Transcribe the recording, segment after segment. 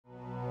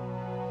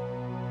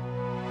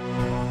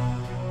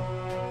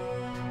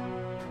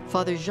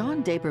Father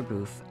Jean de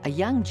Brebeuf, a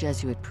young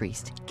Jesuit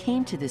priest,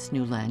 came to this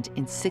new land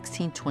in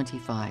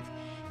 1625,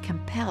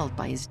 compelled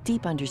by his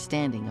deep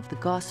understanding of the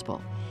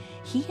gospel.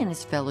 He and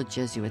his fellow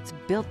Jesuits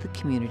built the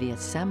community at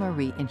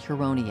Saint-Marie in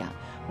Huronia,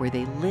 where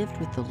they lived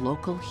with the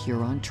local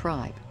Huron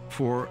tribe.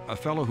 For a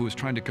fellow who was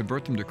trying to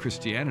convert them to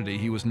Christianity,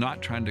 he was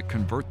not trying to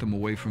convert them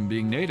away from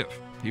being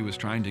native. He was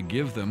trying to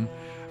give them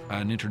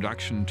an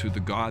introduction to the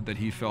God that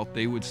he felt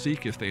they would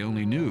seek if they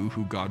only knew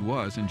who God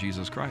was in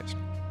Jesus Christ.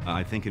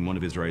 I think in one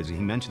of his writings, he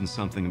mentioned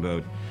something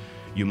about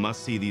you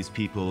must see these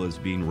people as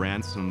being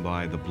ransomed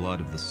by the blood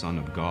of the Son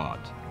of God,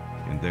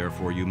 and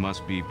therefore you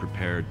must be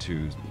prepared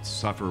to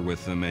suffer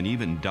with them and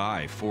even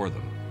die for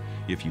them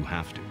if you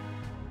have to.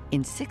 In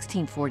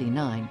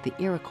 1649, the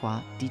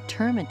Iroquois,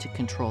 determined to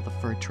control the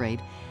fur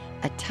trade,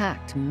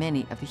 attacked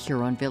many of the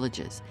Huron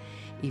villages.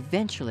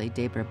 Eventually,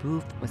 de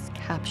Brebeuf was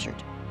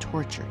captured,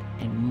 tortured,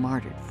 and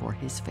martyred for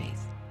his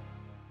faith.